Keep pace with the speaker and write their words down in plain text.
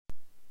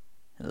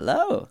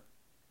Hello,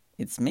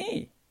 it's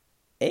me.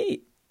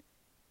 Hey,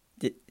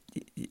 do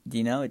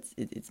you know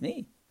it's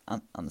me?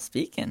 I'm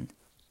speaking.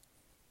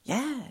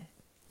 Yeah,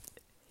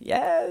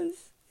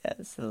 yes.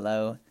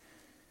 Hello.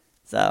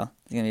 So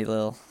it's gonna be a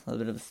little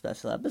bit of a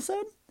special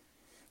episode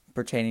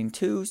pertaining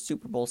to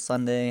Super Bowl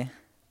Sunday,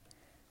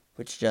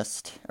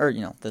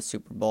 the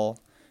Super Bowl,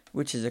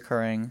 which is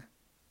occurring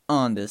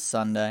on this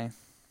Sunday,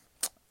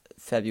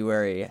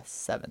 February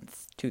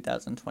 7th,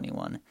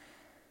 2021.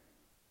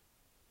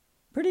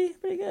 Pretty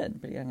good.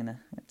 I'm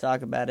gonna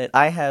talk about it.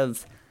 Like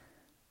I've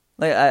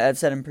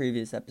said in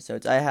previous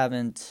episodes,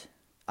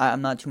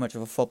 I'm not too much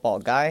of a football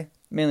guy,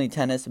 mainly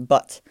tennis,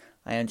 but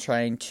I am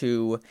trying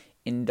to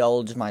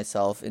indulge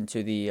myself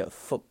into the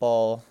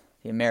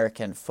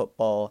American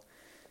football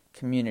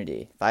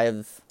community. If I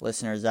have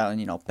listeners out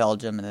in,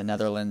 Belgium and the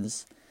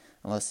Netherlands,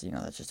 unless,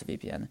 that's just a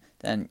VPN,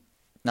 then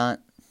not,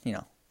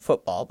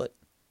 football, but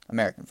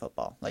American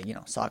football, like,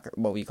 soccer,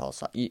 what we call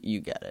soccer, you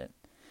get it.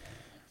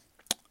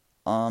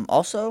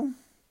 Also,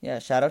 yeah,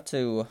 shout out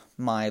to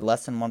my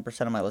less than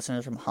 1% of my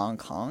listeners from Hong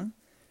Kong.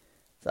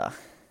 So,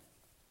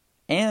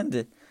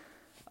 and,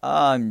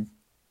 oh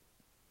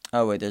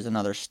wait, there's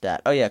another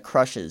stat. Oh yeah,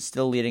 Crushes,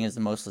 still leading as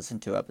the most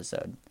listened to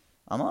episode.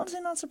 I'm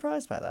honestly not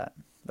surprised by that,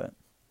 but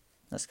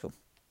that's cool.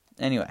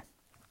 Anyway,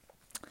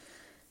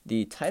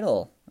 the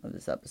title of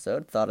this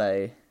episode, thought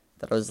I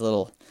was a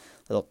little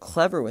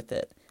clever with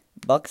it.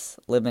 Bucks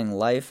living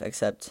life,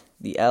 except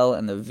the L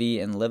and the V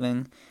in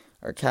living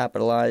are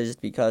capitalized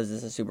because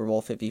this is Super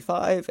Bowl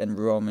 55 and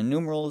Roman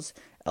numerals.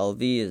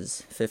 LV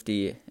is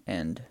 50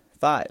 and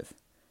 5.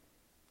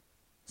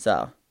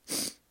 So,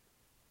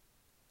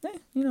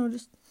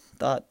 just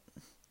thought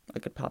I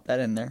could pop that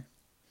in there.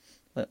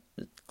 But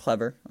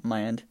clever on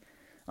my end.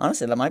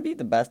 Honestly, that might be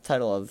the best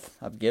title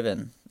I've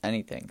given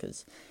anything,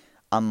 because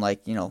I'm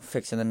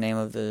fixing the name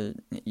of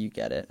you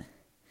get it.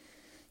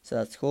 So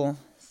that's cool.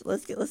 So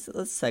let's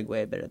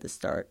segue a bit at the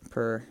start,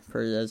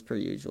 as per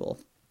usual.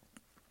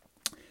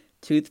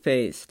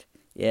 Toothpaste.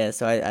 Yeah,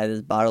 so I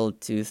this bottle of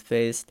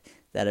toothpaste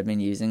that I've been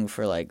using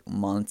for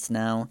months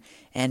now,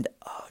 and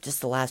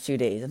just the last few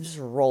days I'm just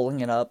rolling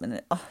it up,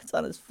 and it's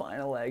on its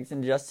final legs.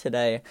 And just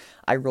today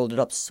I rolled it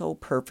up so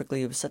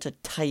perfectly. It was such a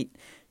tight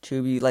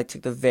tube. You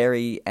took the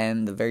very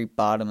end, the very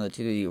bottom of the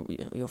tube,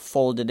 you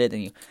folded it,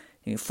 and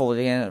you fold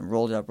it again and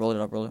rolled it up,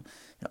 and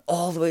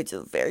all the way to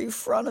the very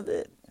front of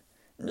it.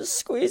 I'm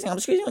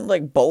squeezing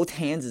with both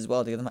hands as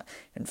well to get them out,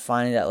 and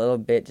finally that little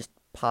bit just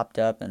popped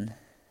up, and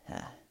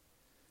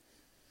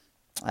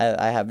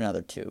I have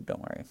another tube, don't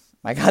worry.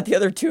 I got the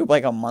other tube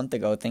a month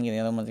ago thinking the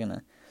other one's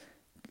going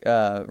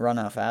to run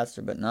out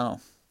faster, but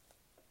no.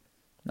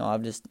 No,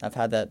 I've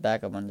had that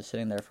backup one just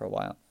sitting there for a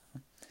while.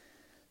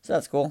 So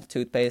that's cool.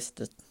 Toothpaste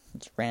just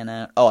ran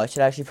out. Oh, I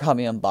should actually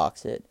probably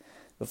unbox it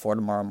before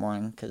tomorrow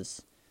morning,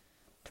 because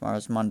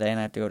tomorrow's Monday and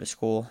I have to go to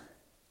school.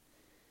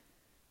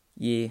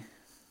 Yeah.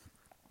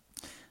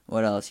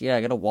 What else? Yeah,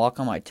 I got to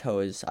walk on my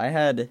toes. I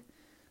had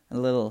a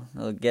little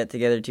get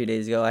together 2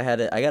 days ago. I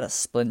got a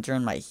splinter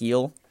in my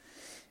heel,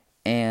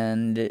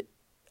 and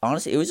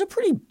honestly, it was a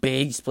pretty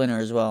big splinter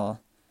as well.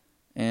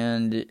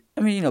 And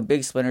I mean,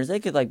 big splinters, they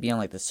could be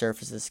on the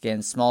surface of the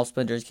skin. Small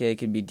splinters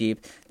could be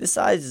deep. The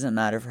size doesn't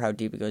matter for how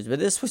deep it goes, but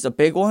this was a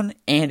big one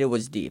and it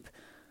was deep.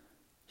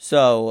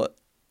 So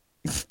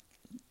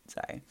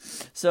sorry.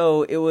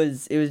 So it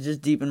was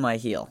just deep in my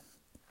heel.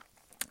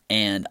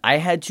 And I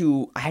had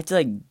to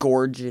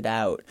gorge it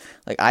out.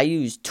 I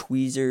used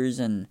tweezers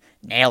and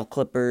nail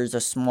clippers, a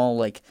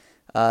small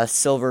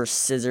silver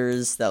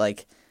scissors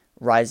that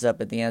rise up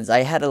at the ends.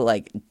 I had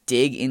to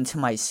dig into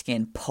my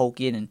skin,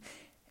 poke it and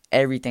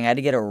everything. I had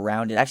to get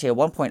around it. Actually, at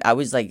one point I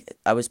was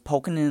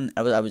poking in.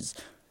 I was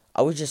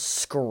just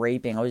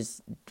scraping. I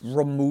was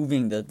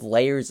removing the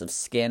layers of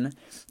skin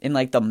in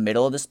the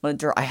middle of the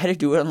splinter. I had to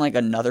do it on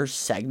another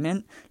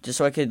segment just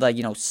so I could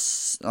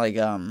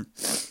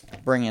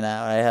bring it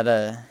out. I had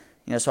a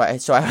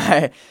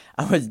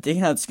I was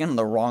digging out the skin on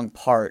the wrong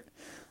part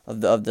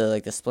of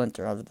the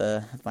splinter of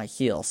my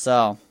heel.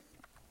 So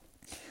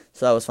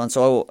that was fun.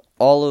 So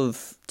all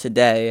of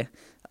today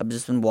I've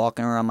just been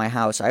walking around my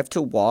house. I have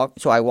to walk.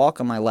 So I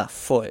walk on my left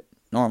foot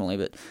normally,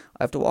 but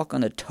I have to walk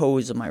on the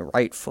toes of my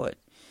right foot,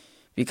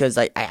 because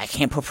I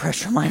can't put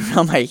pressure on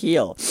my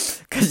heel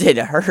because it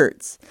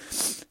hurts.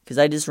 Because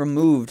I just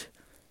removed,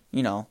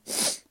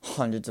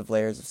 hundreds of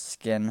layers of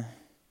skin.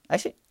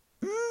 Actually,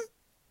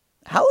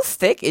 how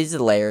thick is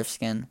the layer of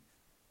skin?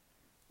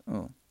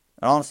 Oh,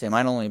 honestly, it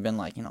might only have been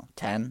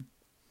 10?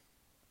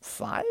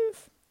 5?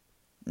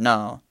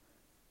 No.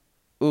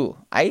 Ooh,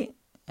 I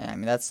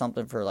mean, that's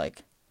something for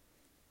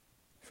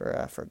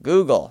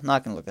Google. I'm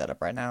not gonna look that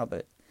up right now,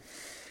 but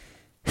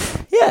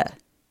yeah.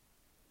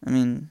 I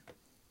mean,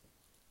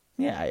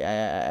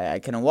 yeah, I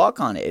can walk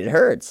on it. It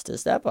hurts to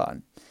step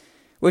on.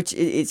 Which,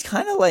 it's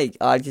kind of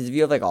odd, because if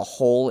you have a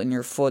hole in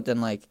your foot, then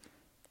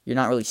you're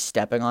not really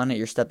stepping on it,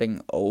 you're stepping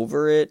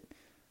over it.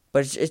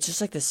 But it's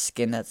just the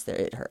skin that's there.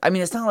 It hurts. I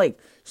mean, it's not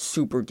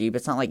super deep.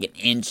 It's not an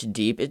inch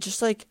deep. It's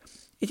just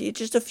it's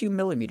just a few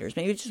millimeters.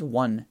 Maybe it's just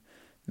 1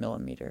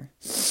 millimeter.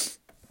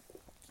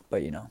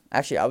 But,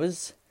 actually, I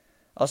was...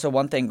 Also,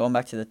 one thing, going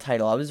back to the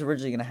title, I was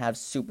originally going to have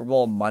Super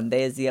Bowl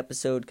Monday as the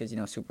episode, because,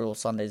 Super Bowl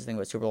Sunday is the thing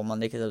about Super Bowl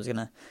Monday, because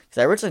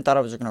I originally thought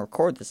I was going to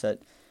record this at,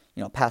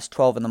 past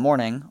 12 in the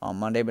morning on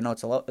Monday, but no,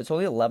 it's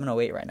only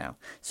 11:08 right now.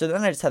 So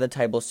then I just had the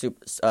title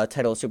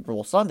of Super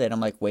Bowl Sunday, and I'm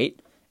like,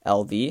 wait,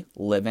 LV,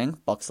 living,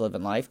 Bucks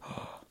living life.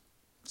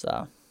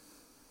 So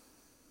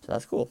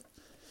that's cool.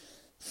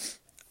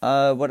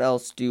 What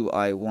else do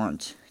I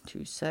want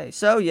to say?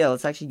 So, yeah,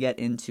 let's actually get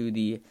into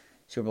the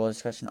Super Bowl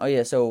discussion. Oh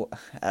yeah, so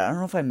I don't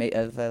know if I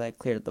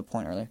cleared up the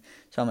point earlier.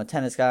 So I'm a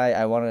tennis guy.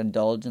 I want to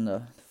indulge in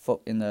the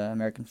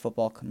American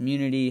football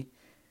community.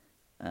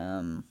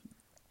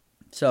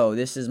 So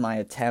this is my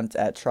attempt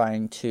at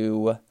trying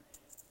to,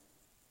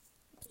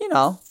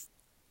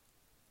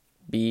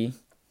 be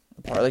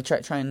a part. Like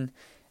try and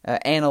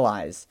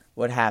analyze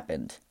what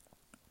happened.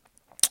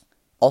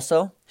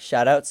 Also,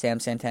 shout out Sam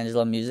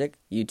Santangelo Music,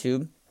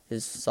 YouTube.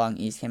 His song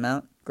East came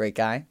out. Great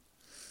guy.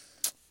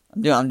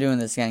 I'm doing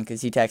this again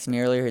because he texted me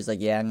earlier. He's like,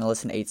 yeah, I'm going to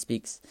listen to 8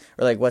 Speaks.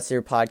 Or like, what's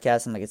your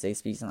podcast? I'm like, it's 8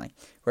 Speaks. I'm like,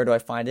 where do I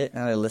find it?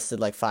 And I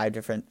listed like 5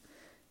 different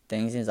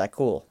things. And he's like,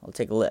 cool, I'll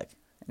take a look.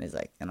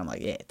 And I'm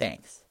like, yeah,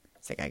 thanks.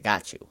 He's like, I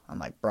got you. I'm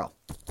like, bro.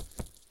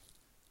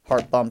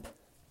 Heart bump.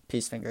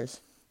 Peace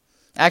fingers.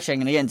 Actually, I'm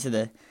going to get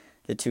into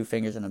the 2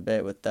 fingers in a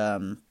bit with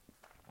the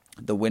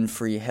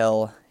Winfrey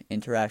Hill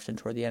interaction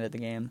toward the end of the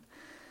game.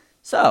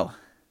 So,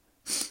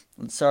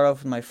 let's start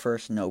off with my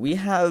first note. We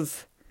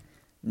have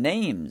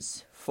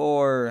names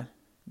for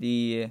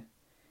the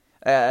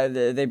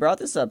they brought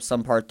this up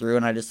some part through,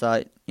 and I just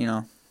thought,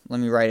 let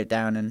me write it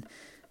down, and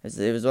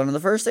it was one of the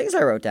first things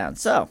I wrote down.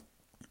 So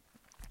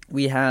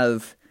we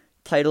have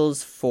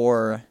titles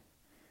for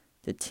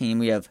the team.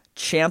 We have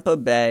Champa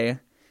Bay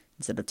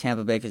instead of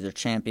Tampa Bay because they're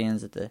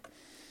champions at the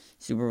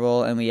Super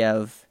Bowl, and we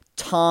have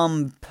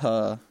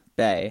Tampa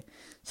Bay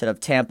instead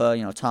of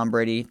Tampa. Tom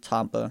Brady,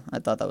 Tampa. I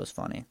thought that was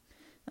funny.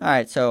 All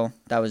right, so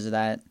that was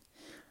that.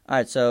 All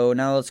right, so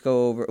now let's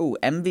go over,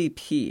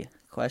 MVP,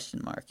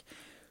 question mark.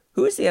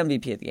 Who is the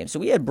MVP of the game? So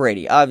we had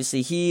Brady.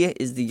 Obviously, he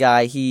is the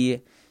guy.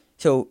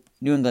 So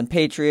New England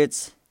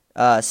Patriots,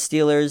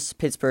 Steelers,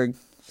 Pittsburgh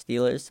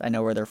Steelers. I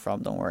know where they're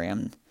from. Don't worry.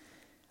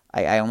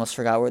 I almost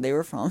forgot where they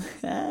were from.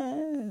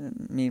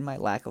 My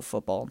lack of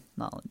football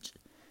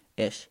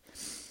knowledge-ish.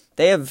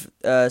 They have,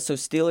 so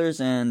Steelers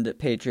and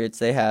Patriots,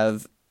 they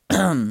have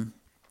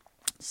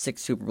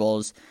 6 Super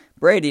Bowls.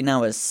 Brady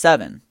now has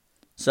 7.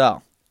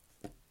 So,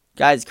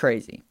 guy's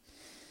crazy.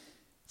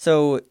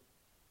 So,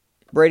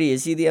 Brady,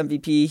 is he the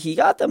MVP? He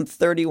got them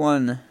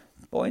 31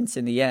 points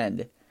in the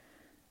end.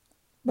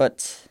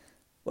 But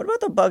what about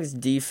the Bucs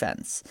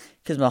defense?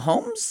 Because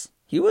Mahomes,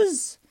 he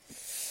was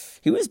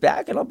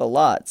backing up a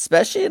lot,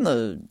 especially in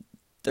the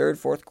third,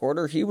 fourth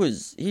quarter. He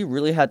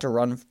really had to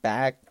run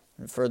back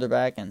and further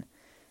back, and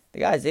the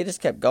guys, they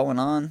just kept going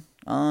on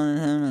him,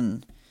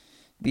 and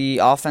the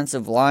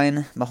offensive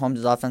line,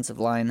 Mahomes' offensive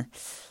line,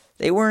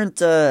 they weren't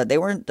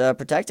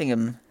protecting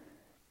him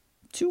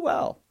too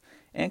well.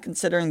 And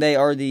considering they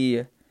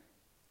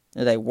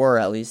were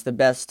at least the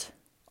best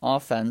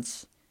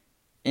offense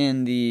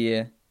in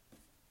the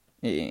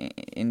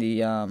okay,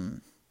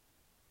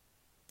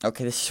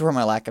 this is where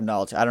my lack of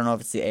knowledge. I don't know if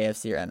it's the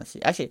AFC or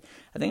NFC. Actually,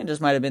 I think it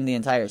just might have been the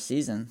entire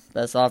season.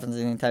 Best offense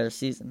in the entire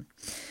season.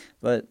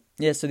 But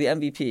yeah, so the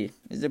MVP.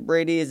 Is it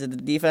Brady? Is it the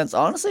defense?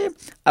 Honestly,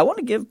 I want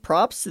to give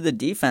props to the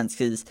defense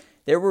because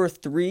there were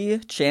 3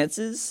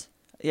 chances.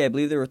 Yeah, I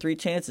believe there were 3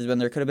 chances when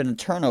there could have been a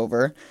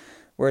turnover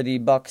where the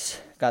Bucs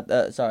got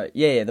the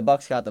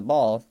Bucs got the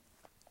ball.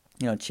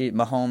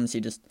 Mahomes,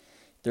 he just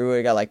threw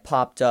it, got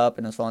popped up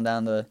and it was falling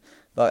down the.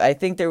 But I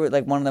think there was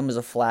one of them was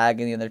a flag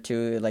and the other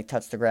 2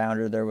 touched the ground,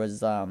 or there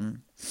was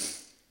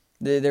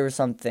there was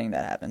something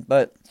that happened.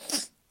 But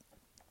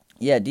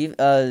yeah,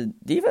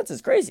 defense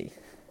is crazy.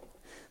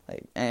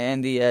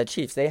 And the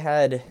Chiefs, they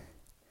had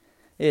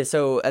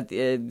so at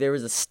the there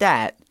was a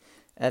stat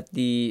at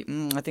the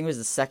I think it was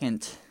the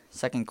second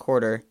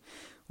quarter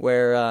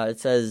where it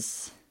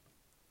says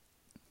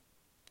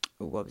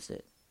what was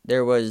it?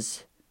 There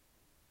was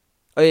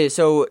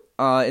so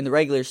in the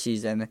regular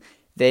season,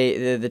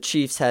 the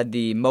Chiefs had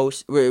the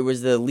most. It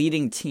was the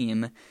leading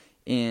team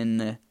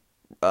in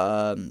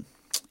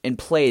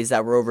plays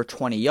that were over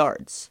 20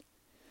 yards.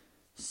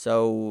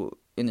 So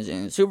in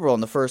the Super Bowl, in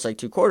the first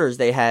 2 quarters,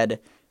 they had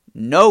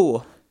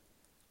no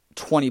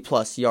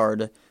 20-plus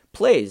yard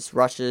plays,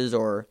 rushes,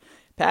 or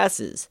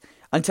passes.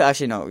 Until,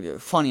 actually, no,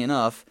 funny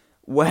enough,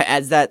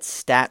 as that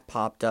stat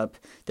popped up,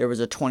 there was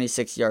a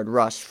 26-yard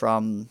rush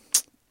from,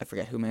 I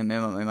forget who, it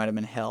might have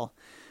been Hill.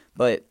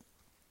 But,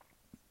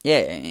 yeah,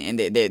 and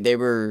they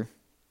were,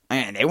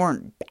 they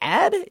weren't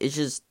bad. It's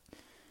just,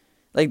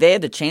 they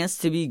had the chance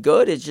to be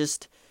good. It's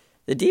just,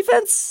 the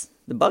defense,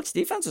 the Bucs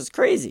defense was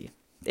crazy.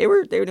 They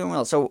were doing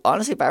well. So,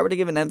 honestly, if I were to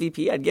give an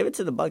MVP, I'd give it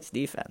to the Bucs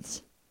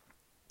defense.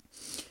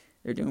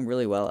 They're doing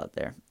really well out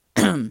there.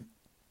 All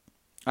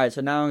right,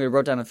 so now I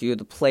wrote down a few of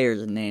the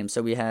players' names.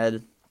 So we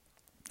had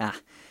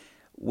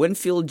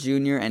Winfield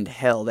Jr. and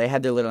Hill. They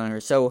had their little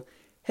numbers. So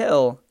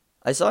Hill,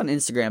 I saw an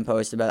Instagram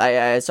post about.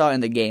 I saw it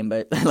in the game,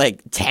 but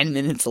like 10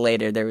 minutes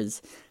later, there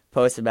was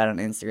post about it on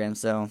Instagram.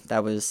 So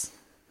that was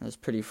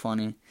pretty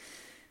funny.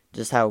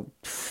 Just how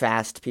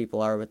fast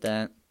people are with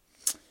that.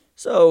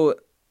 So,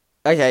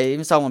 okay, I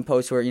even saw one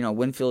post where,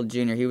 Winfield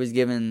Jr., he was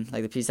given,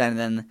 like, the peace sign, and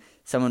then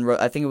someone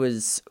wrote, I think it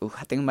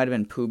might have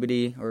been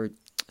Poobity, or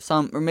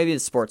maybe the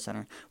Sports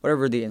Center,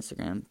 whatever the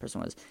Instagram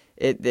person was.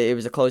 It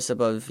was a close-up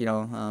of,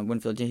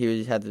 Winfield Jr.,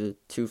 he had the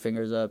two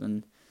fingers up,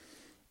 and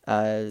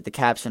the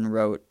caption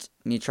wrote,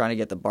 "Me trying to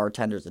get the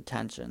bartender's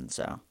attention,"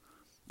 so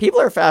people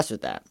are fast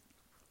with that.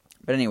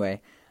 But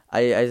anyway,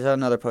 I saw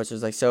another post. It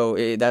was like,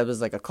 that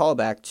was like a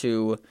callback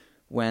to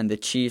when the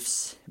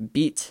Chiefs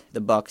beat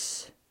the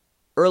Bucks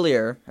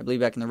earlier, I believe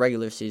back in the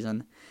regular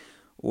season,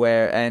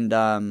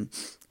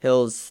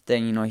 Hill's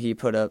thing, he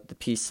put up the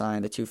peace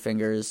sign, the two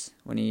fingers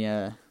when he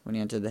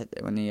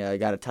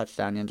got a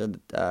touchdown, he entered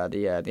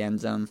the end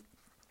zone,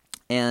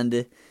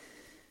 and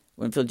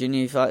Winfield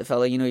Jr. felt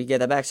like he get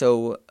that back.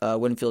 So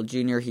Winfield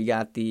Jr. he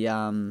got the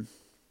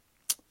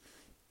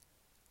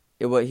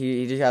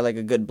he just had like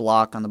a good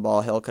block on the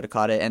ball. Hill could have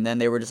caught it, and then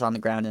they were just on the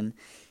ground, and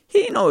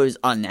it was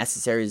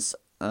unnecessary,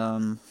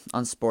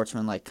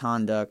 unsportsmanlike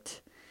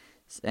conduct,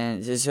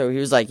 and so he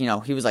was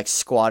like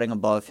squatting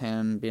above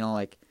him,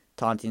 like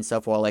taunting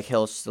stuff while like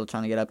Hill's still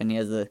trying to get up, and he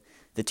has the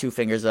two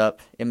fingers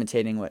up,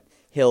 imitating what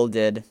Hill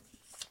did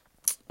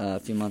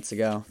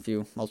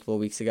multiple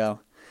weeks ago.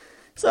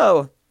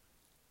 So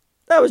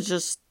that was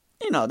just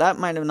that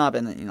might have not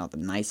been the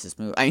nicest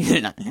move. I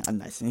mean, not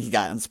nice. He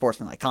got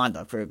unsportsmanlike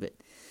conduct for it.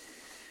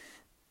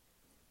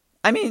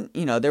 I mean,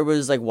 there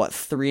was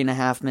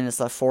 3.5 minutes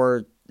left,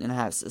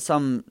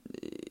 4.5.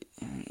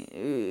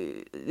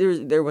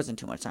 There wasn't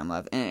too much time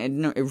left,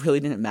 and it really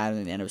didn't matter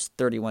in the end. It was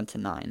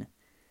 31-9.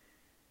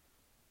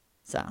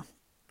 So,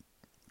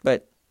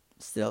 but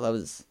still, it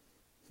was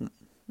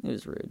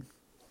rude.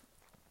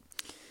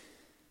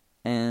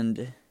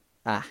 And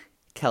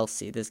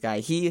Kelce, this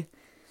guy,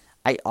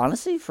 I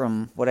honestly,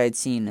 from what I'd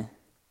seen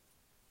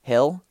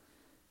Hill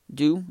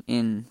do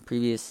in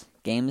previous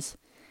games,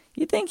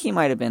 you'd think he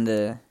might have been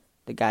the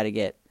guy to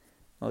get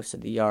most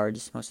of the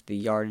yards, most of the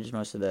yardage,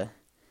 most of the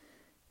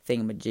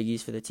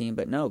thingamajiggies for the team.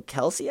 But no,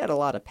 Kelce had a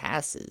lot of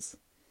passes.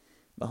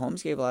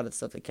 Mahomes gave a lot of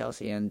stuff to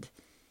Kelce, and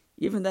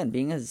even then,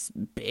 being as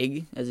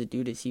big as a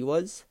dude as he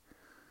was,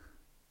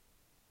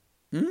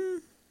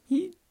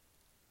 he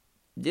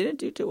didn't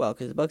do too well,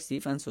 because the Bucs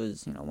defense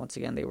was, once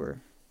again, they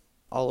were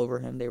all over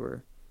him. They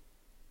were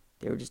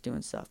just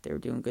doing stuff. They were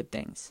doing good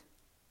things.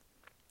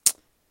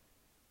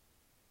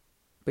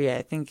 But yeah,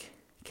 I think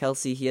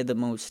Kelce, he had the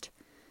most,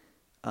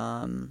 he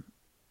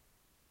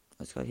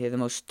had the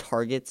most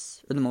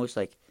targets, or the most,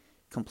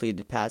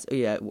 completed pass. Oh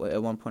yeah,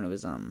 at one point it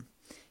was,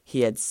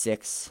 he had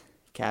 6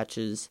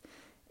 catches,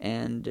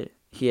 and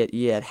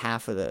he had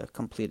half of the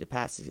completed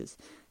passes.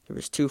 There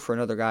was 2 for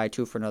another guy,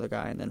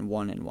 and then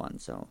 1 and 1.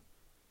 So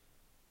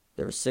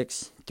there were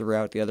 6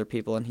 throughout the other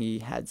people, and he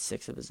had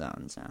 6 of his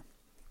own. So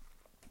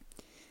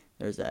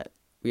there's that.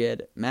 We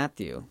had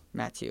Matthew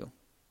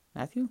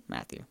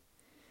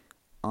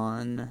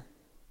on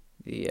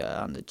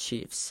the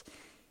Chiefs.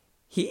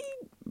 He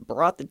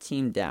brought the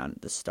team down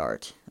at the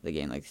start of the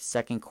game, the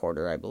second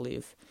quarter, I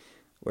believe,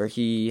 where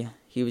he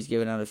was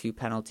giving out a few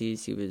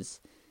penalties. He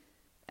was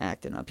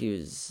acting up. He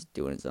was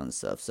doing his own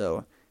stuff.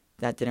 So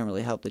that didn't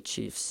really help the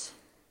Chiefs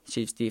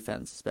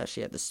defense,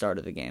 especially at the start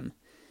of the game.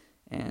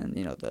 And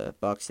the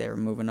Bucs, they were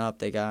moving up.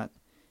 They got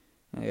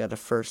a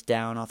first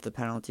down off the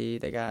penalty.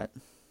 They got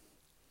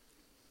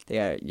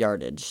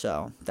yardage.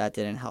 So that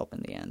didn't help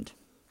in the end.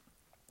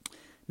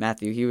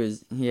 Matthew,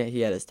 he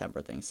had his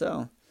temper thing.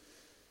 So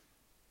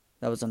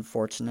that was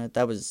unfortunate.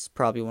 That was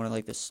probably one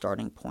of the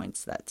starting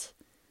points that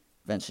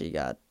eventually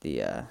got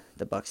the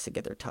Bucs to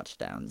get their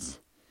touchdowns.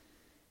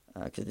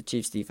 Because the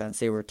Chiefs defense,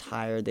 they were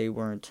tired. They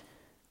weren't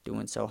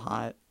doing so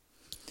hot.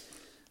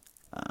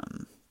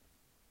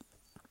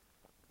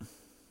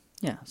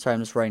 Yeah, sorry,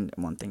 I'm just writing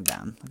one thing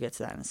down. I'll get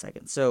to that in a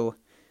second. So,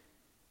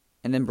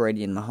 and then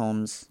Brady and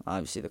Mahomes,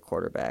 obviously the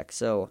quarterback.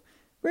 So,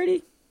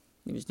 Brady,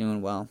 he was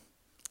doing well.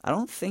 I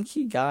don't think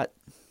he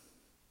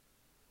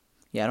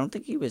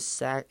was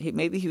sacked.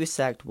 Maybe he was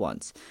sacked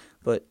once,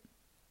 but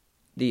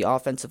the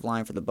offensive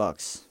line for the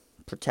Bucs,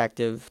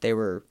 protective, they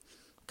were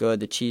good.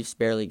 The Chiefs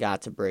barely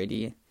got to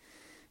Brady.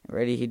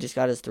 Brady, he just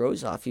got his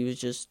throws off. He was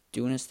just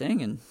doing his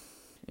thing, and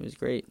it was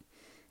great.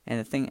 And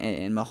the thing,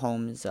 and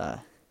Mahomes,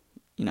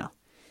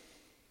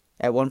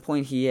 at one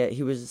point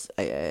he was.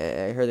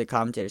 I heard the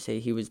commentator say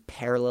he was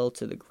parallel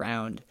to the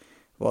ground,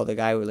 while the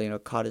guy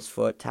would caught his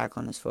foot,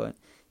 tackle on his foot.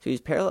 So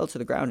he's parallel to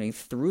the ground, and he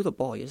threw the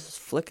ball. He has this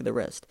flick of the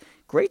wrist.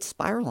 Great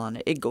spiral on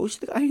it. It goes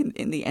to the guy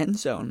in the end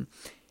zone,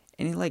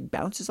 and he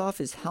bounces off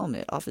his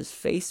helmet, off his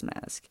face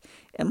mask.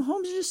 And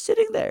Mahomes is just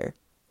sitting there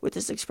with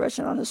this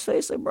expression on his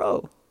face,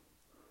 bro,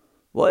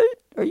 what?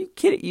 Are you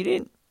kidding? You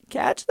didn't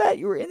catch that?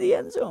 You were in the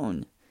end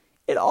zone.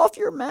 Get off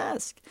your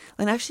mask.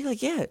 And actually,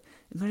 it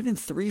might have been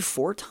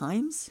 3-4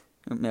 times.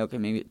 Okay,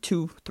 maybe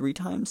 2-3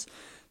 times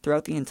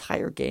throughout the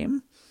entire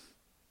game.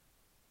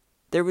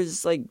 There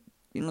was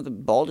the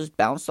ball just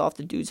bounced off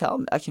the dude's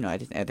helmet. Actually, no, I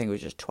think it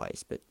was just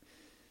twice, but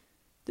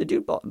the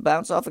dude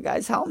bounced off a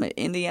guy's helmet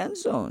in the end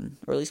zone,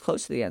 or at least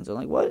close to the end zone.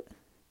 Like, what?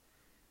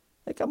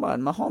 Like, come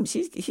on, Mahomes,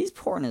 he's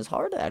pouring his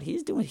heart out. He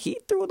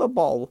threw the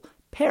ball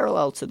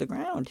parallel to the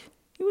ground.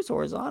 He was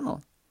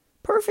horizontal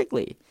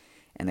perfectly,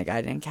 and the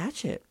guy didn't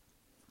catch it.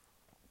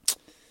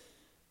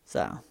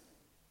 So,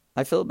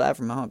 I feel bad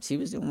for Mahomes. He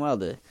was doing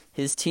well.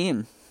 His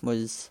team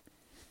was...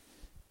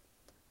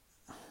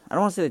 I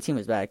don't want to say the team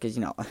was bad, because,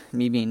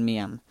 me being me,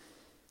 I'm...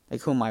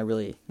 Like, who am I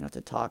really,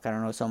 to talk? I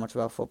don't know so much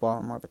about football.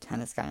 I'm more of a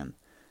tennis guy. I'm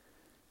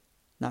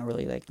not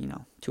really,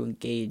 too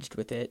engaged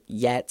with it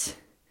yet.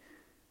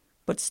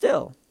 But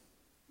still,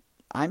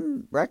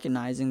 I'm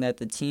recognizing that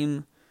the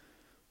team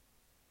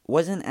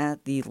wasn't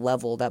at the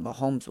level that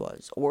Mahomes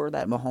was, or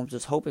that Mahomes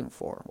was hoping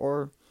for,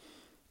 or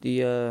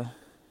the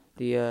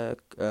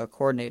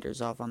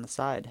coordinators off on the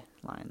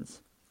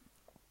sidelines.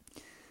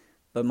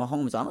 But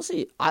Mahomes,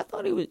 honestly, I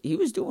thought he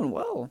was doing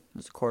well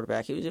as a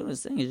quarterback. He was doing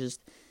his thing. It's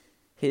just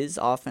his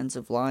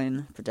offensive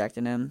line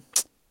protecting him.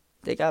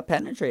 They got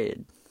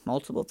penetrated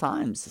multiple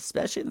times,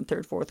 especially in the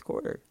third, fourth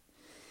quarter.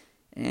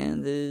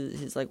 And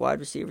his wide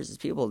receivers, his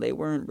people, they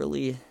weren't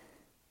really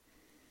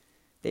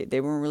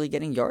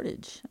getting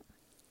yardage.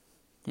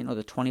 The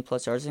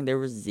 20+ yards thing, there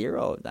was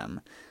 0 of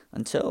them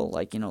until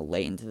late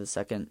into the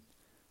second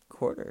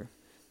quarter.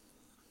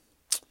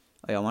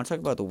 Oh yeah, I want to talk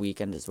about the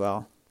weekend as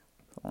well.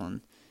 Hold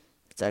on.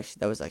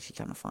 That was actually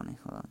kind of funny.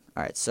 Hold on.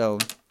 All right, so,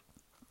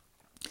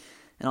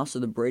 and also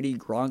the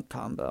Brady-Gronk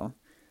combo.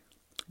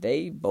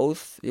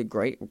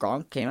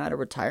 Gronk came out of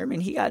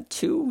retirement. He got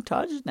 2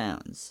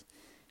 touchdowns.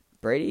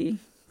 Brady,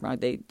 Gronk,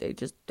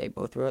 they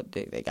both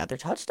they got their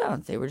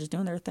touchdowns. They were just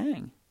doing their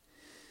thing.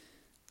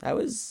 That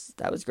was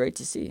great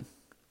to see.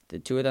 The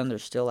 2 of them, they're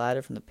still at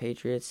it from the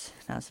Patriots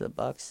now to the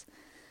Bucks.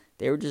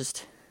 They were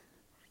just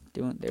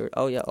doing.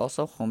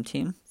 Also home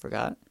team.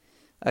 Forgot.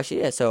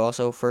 Actually, yeah. So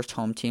also first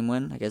home team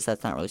win. I guess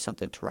that's not really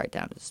something to write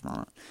down to this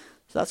moment.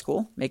 So that's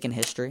cool, making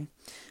history.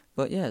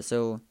 But yeah,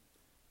 so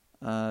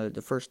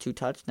the first 2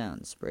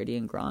 touchdowns, Brady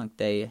and Gronk,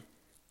 they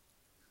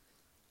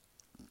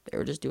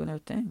were just doing their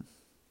thing.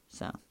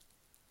 So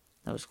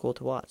that was cool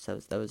to watch.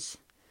 That was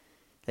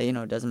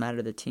it doesn't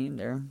matter the team.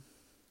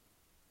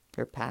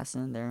 They're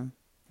passing. They're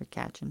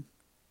catching.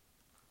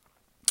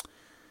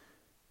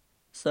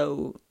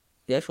 So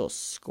the actual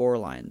score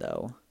line,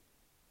 though,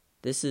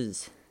 this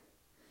is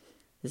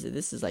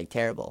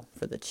terrible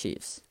for the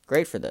Chiefs.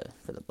 Great for the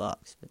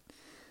Bucks, but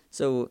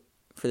so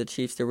for the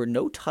Chiefs, there were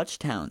no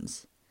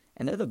touchdowns,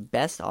 and they're the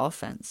best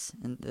offense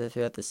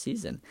throughout the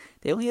season.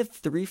 They only had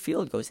 3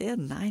 field goals. They had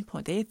 9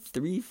 points. They had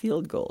 3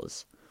 field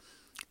goals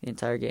the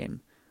entire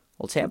game.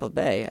 Well, Tampa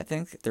Bay, I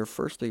think their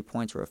first 3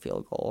 points were a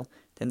field goal.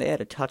 Then they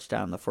had a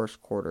touchdown in the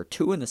first quarter,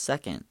 2 in the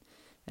second,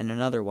 and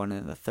another 1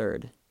 in the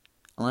third.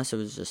 Unless it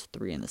was just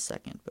 3 in the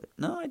second, but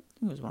no, I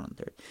think it was 1 in the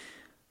third.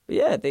 But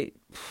yeah, they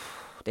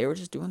were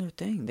just doing their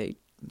thing. They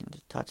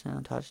just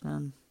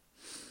touchdown.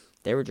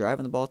 They were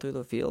driving the ball through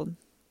the field.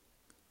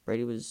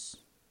 Brady was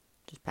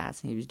just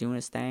passing. He was doing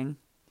his thing.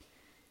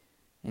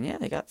 And yeah,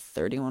 they got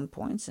 31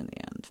 points in the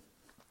end.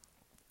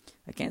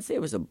 I can't say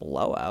it was a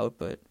blowout,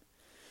 but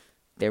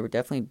they were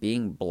definitely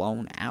being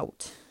blown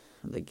out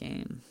of the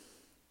game.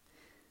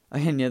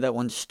 And yeah, that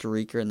one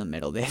streaker in the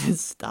middle, they had to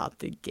stop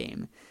the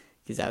game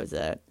because that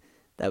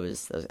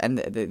was and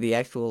the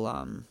actual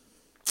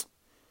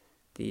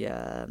the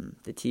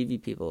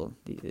TV people,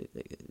 the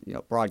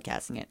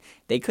broadcasting it,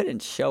 they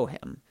couldn't show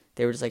him.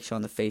 They were just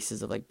showing the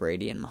faces of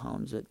Brady and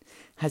Mahomes. But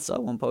I saw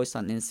one post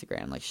on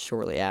Instagram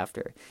shortly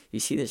after. You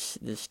see this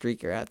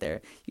streaker out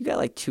there. You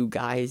got 2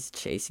 guys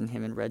chasing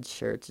him in red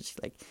shirts. Just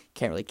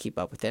can't really keep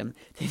up with him.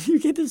 Then you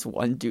get this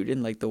one dude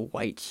in the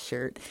white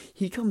shirt.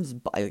 He comes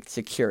by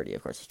security,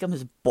 of course. He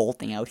comes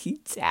bolting out. He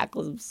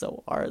tackles him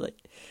so hard.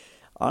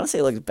 Honestly,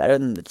 it looks better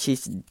than the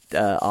Chiefs'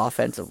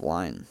 offensive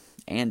line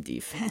and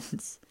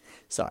defense.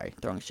 Sorry,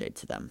 throwing shade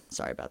to them.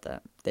 Sorry about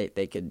that.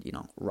 They could,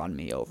 run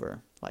me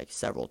over,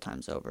 several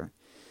times over.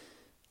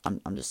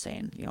 I'm just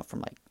saying,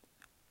 from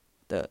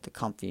the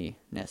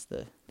comfiness,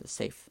 the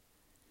safe,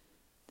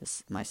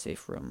 my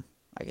safe room,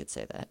 I could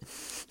say that.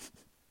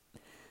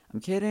 I'm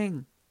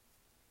kidding.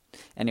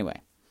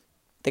 Anyway,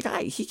 the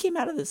guy, he came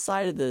out of the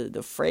side of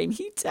the frame.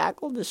 He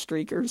tackled the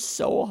streaker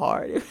so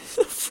hard. It was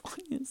the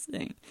funniest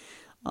thing,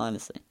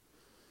 honestly.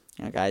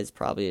 Guys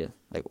probably,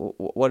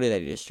 what do they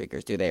do to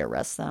streakers? Do they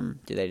arrest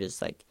them? Do they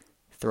just,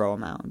 throw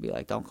them out and be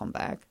don't come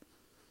back?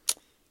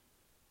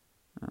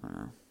 I don't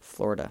know.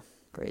 Florida.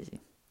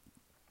 Crazy.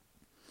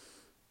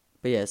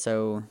 But yeah,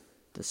 so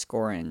the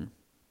scoring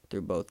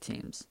through both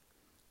teams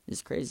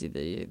is crazy.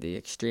 The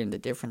extreme, the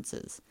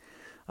differences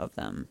of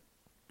them.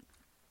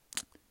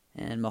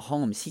 And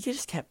Mahomes, he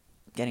just kept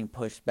getting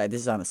pushed back.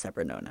 This is on a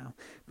separate note now.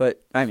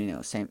 But,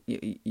 same.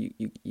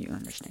 You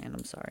understand.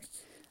 I'm sorry.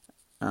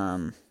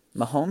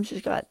 Mahomes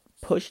just got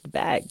pushed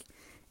back,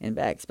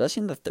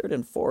 especially in the third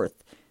and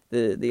fourth.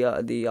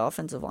 The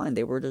offensive line,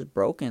 they were just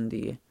broken.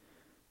 The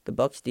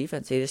Bucs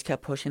defense, they just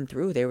kept pushing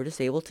through. They were just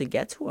able to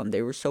get to him.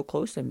 They were so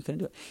close to him, he couldn't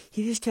do it.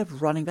 He just kept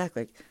running back,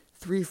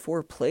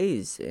 3-4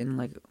 plays in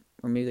like,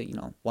 or maybe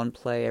like, one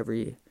play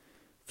every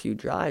few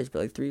drives, but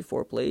like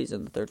 3-4 plays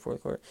in the third,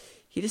 fourth quarter.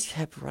 He just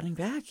kept running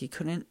back. He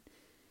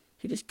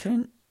just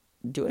couldn't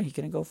do it. He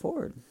couldn't go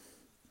forward.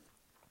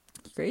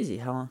 It's crazy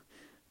how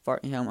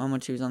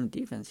much he was on the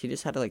defense. He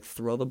just had to like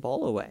throw the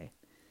ball away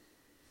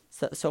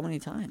so many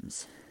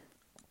times.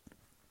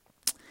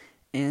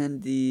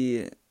 And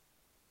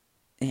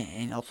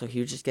also he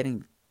was just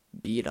getting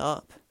beat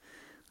up.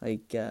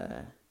 Like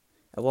at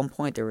one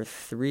point there were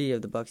 3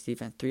 of the Bucs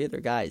defense, 3 other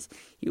guys.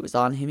 He was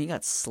on him. He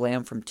got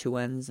slammed from 2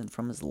 ends and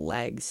from his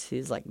legs.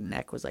 His like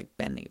neck was like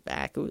bending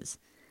back. It was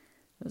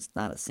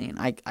not a scene.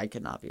 I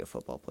could not be a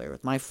football player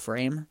with my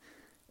frame.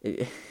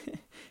 If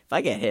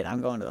I get hit,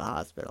 I'm going to the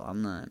hospital.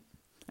 I'm not.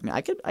 I mean,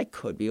 I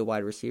could be a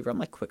wide receiver. I'm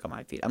like quick on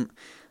my feet. I'm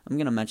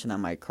gonna mention that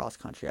in my cross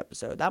country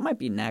episode. That might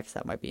be next.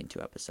 That might be in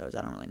 2 episodes.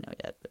 I don't really know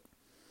yet, but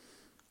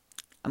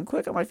I'm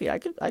quick on my feet. I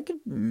could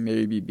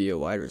maybe be a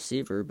wide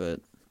receiver, but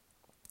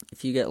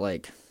if you get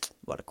like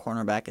a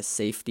cornerback, a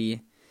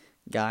safety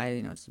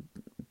guy, it's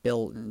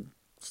built and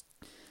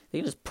they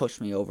can just push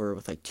me over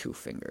with like 2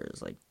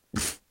 fingers. Like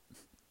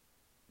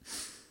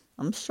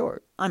I'm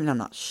short. I mean, I'm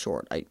not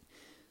short.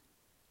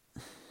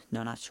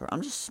 No, not short.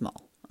 I'm just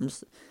small.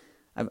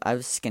 I have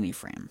a skinny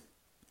frame.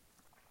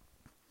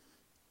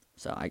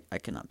 So I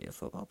cannot be a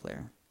football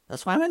player.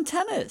 That's why I'm in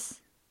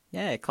tennis.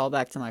 Yeah, call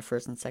back to my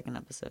first and second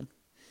episode.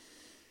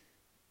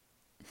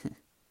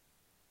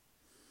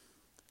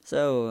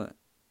 So,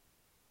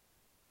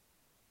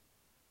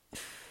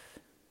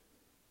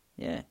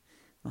 yeah,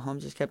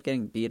 Mahomes just kept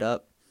getting beat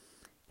up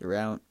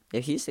throughout.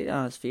 If he stayed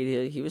on his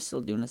feet, he was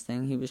still doing his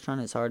thing. He was trying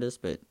his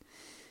hardest, but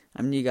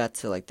I mean, you got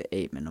to like the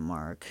 8-minute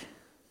mark.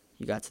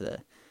 You got to the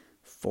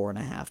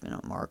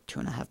 4.5-minute mark,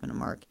 2.5-minute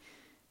mark.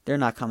 They're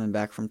not coming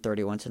back from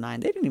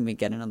 31-9. They didn't even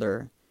get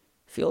another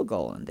field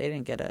goal, and they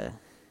didn't get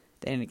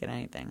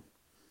anything.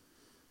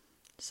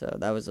 So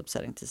that was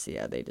upsetting to see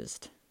how they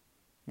just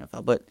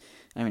fell. But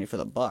I mean, for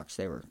the Bucs,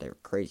 they were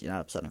crazy.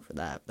 Not upsetting for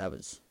that.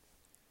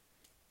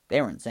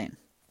 They were insane.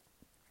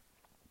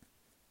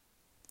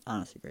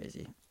 Honestly,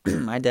 crazy.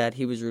 My dad,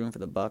 he was rooting for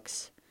the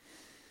Bucs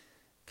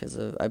because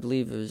I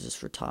believe it was just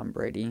for Tom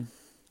Brady.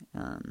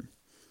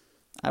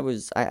 I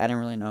didn't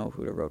really know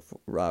who to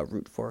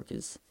root for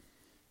because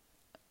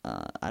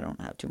I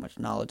don't have too much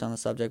knowledge on the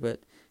subject,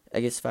 but I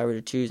guess if I were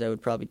to choose, I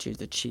would probably choose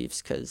the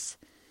Chiefs because,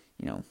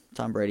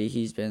 Tom Brady,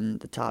 he's been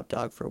the top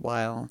dog for a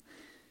while.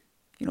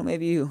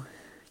 Maybe you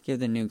give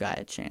the new guy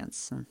a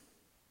chance.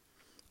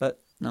 But,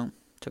 no,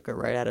 took it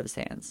right out of his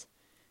hands.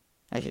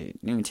 Actually,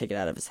 didn't even take it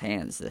out of his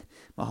hands.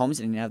 Mahomes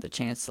didn't even have the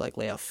chance to,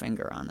 lay a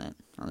finger on it,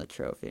 on the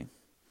trophy.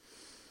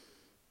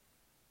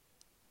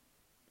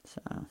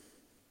 So,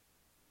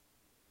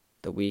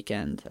 the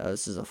weekend.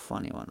 This is a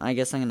funny one. I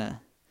guess I don't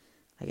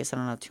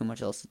have too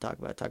much else to talk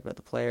about. Talk about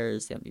the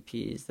players, the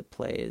MVPs, the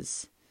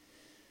plays,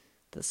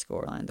 the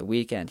scoreline. The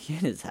weekend, he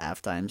had his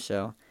halftime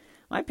show.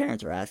 My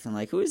parents were asking,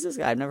 who is this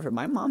guy? I've never heard.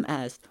 My mom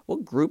asked,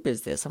 what group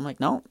is this? I'm like,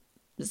 no,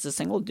 this is a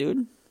single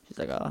dude. She's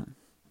like, oh.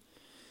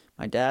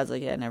 My dad's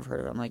like, yeah, I never heard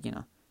of it. I'm like,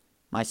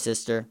 my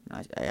sister,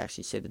 I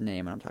actually say the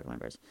name when I'm talking to my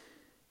parents.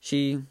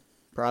 She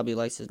probably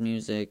likes his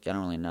music. I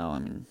don't really know. I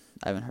mean,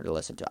 I haven't heard or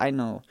listened to it. I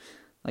know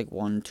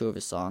 1, 2 of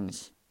his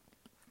songs.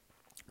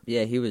 But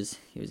yeah, he was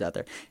out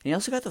there. And he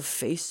also got the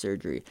face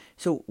surgery.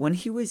 So when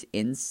he was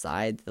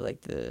inside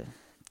the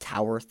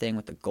tower thing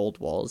with the gold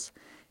walls,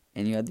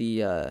 and you had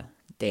the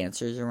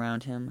dancers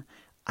around him,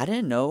 I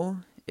didn't know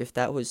if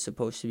that was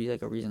supposed to be a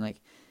reason,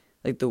 like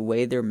the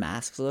way their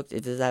masks looked,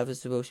 if that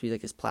was supposed to be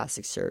his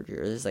plastic surgery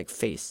or his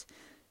face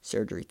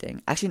surgery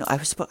thing. Actually, no, I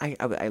saw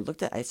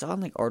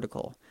an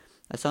article.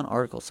 I saw an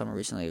article somewhere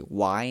recently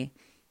why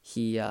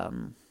he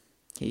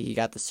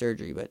got the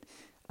surgery, but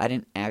I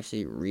didn't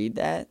actually read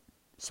that.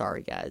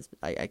 Sorry, guys.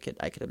 I could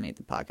have made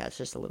the podcast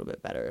just a little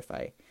bit better if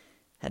I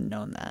had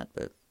known that.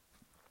 But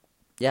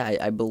yeah,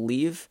 I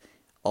believe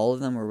all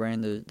of them were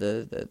wearing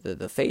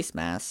the face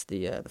masks,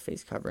 the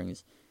face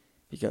coverings,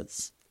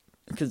 because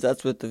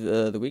that's what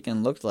the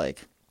weekend looked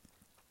like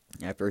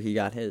after he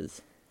got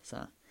his.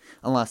 So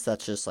unless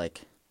that's just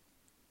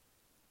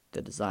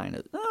the design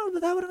of, but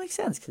that wouldn't make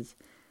sense because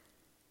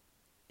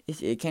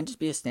it can't just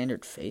be a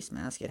standard face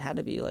mask. It had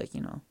to be a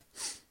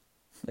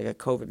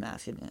COVID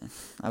mask.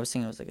 I was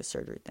thinking it was a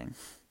surgery thing.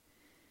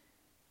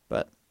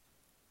 But,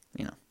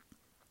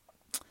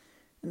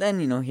 And then,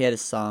 he had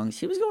his songs.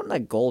 He was going to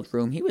that gold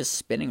room. He was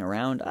spinning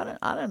around.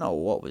 I don't know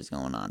what was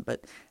going on.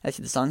 But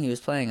actually, the song he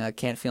was playing, I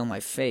Can't Feel My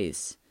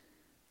Face,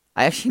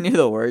 I actually knew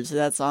the words to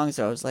that song,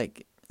 so I was,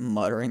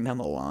 muttering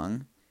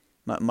along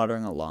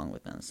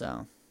with them.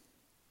 So,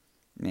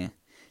 yeah.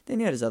 Then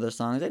he had his other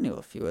songs. I knew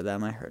a few of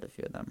them. I heard a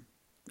few of them.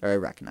 Or I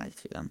recognized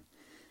a few of them.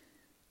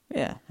 But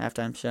yeah,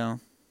 halftime show.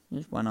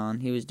 Just went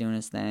on. He was doing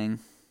his thing.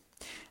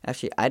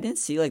 Actually, I didn't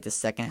see the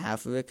second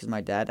half of it because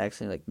my dad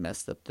actually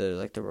messed up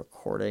the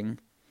recording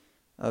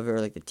of it, or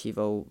the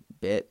TiVo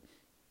bit.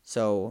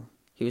 So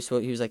he was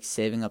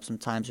saving up some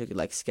time so he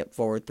could skip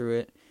forward through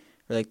it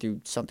or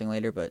through something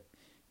later. But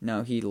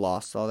no, he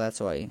lost all that,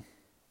 so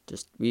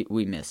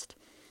we missed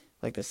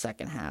like the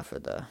second half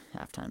of the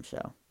halftime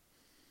show.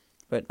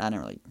 But I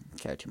didn't really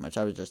care too much.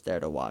 I was just there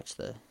to watch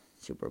the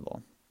Super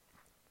Bowl.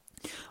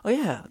 Oh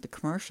yeah, the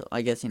commercial.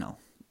 I guess,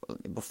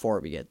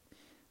 before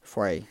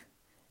I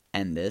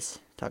end this,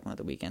 talking about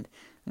the weekend,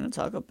 I'm going to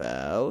talk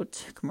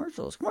about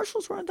commercials.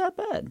 Commercials weren't that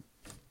bad.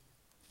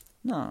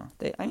 No,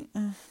 I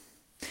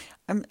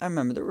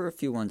remember there were a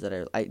few ones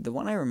that the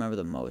one I remember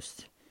the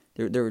most,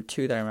 there were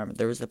two that I remember.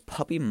 There was the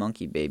Puppy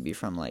Monkey Baby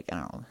from, like, I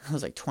don't know, it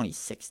was like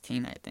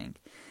 2016, I think.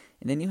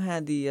 And then you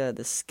had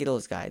the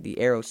Skittles guy, the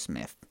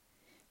Aerosmith,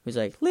 who's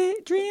like,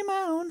 dream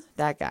on,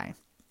 that guy.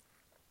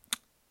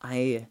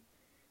 I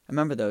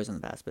remember those in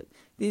the past, but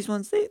these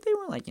ones, they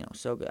weren't, like,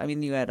 so good. I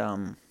mean, you had,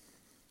 what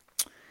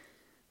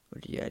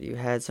did you had? You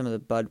had some of the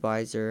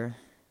Budweiser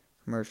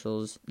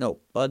commercials. No,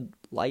 Bud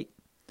Light.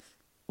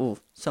 Ooh,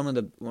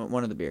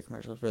 one of the beer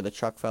commercials where the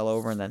truck fell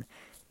over and then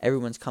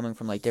everyone's coming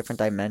from, like, different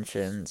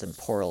dimensions and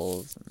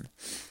portals and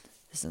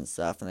this and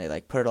stuff, and they,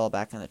 like, put it all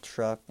back in the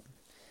truck.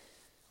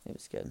 It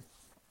was good.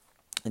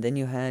 And then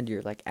you had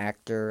your, like,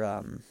 actor,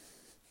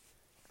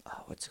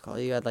 what's it called?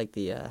 You had, like,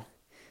 the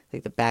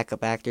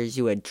backup actors.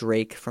 You had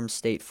Drake from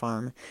State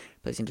Farm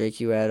placing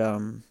Drake. You had,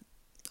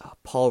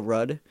 Paul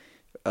Rudd,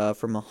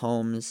 from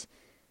Mahomes,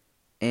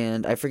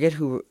 and I forget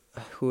who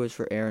was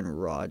for Aaron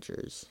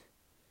Rodgers.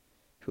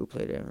 Who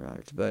played Aaron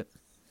Rodgers, but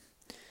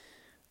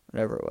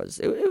whatever it was.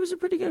 It was a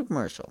pretty good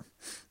commercial.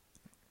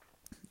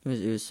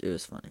 It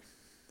was funny.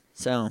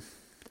 So,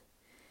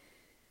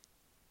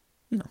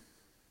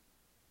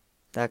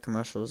 that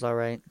commercial was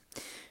alright.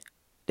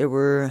 There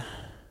weren't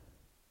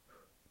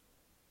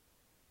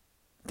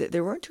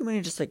too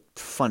many just, like,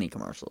 funny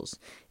commercials.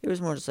 It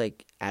was more just,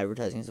 like,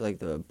 advertising, so, like,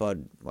 the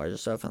Budweiser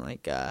stuff and,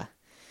 like,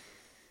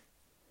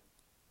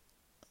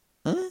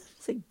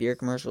 it's, like, beer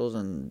commercials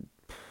and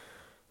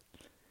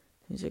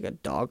there's, like, a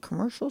dog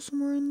commercial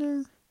somewhere in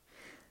there.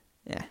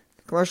 Yeah,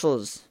 the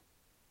commercials,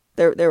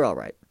 they were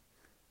alright.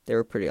 They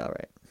were pretty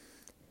alright.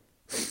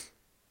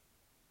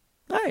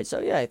 Alright, so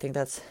yeah, I think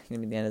that's going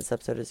to be the end of this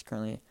episode. It's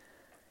currently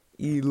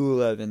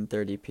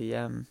 11:30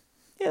 p.m.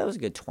 Yeah, that was a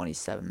good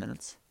 27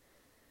 minutes.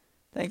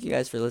 Thank you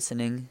guys for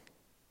listening.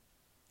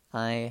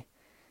 I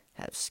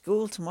have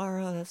school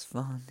tomorrow. That's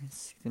fun.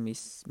 It's going to be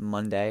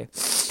Monday.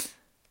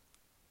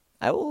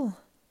 I will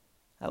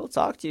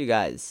talk to you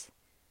guys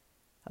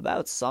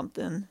about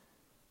something.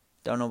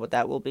 Don't know what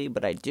that will be,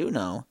 but I do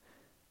know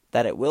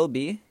that it will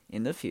be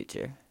in the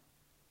future.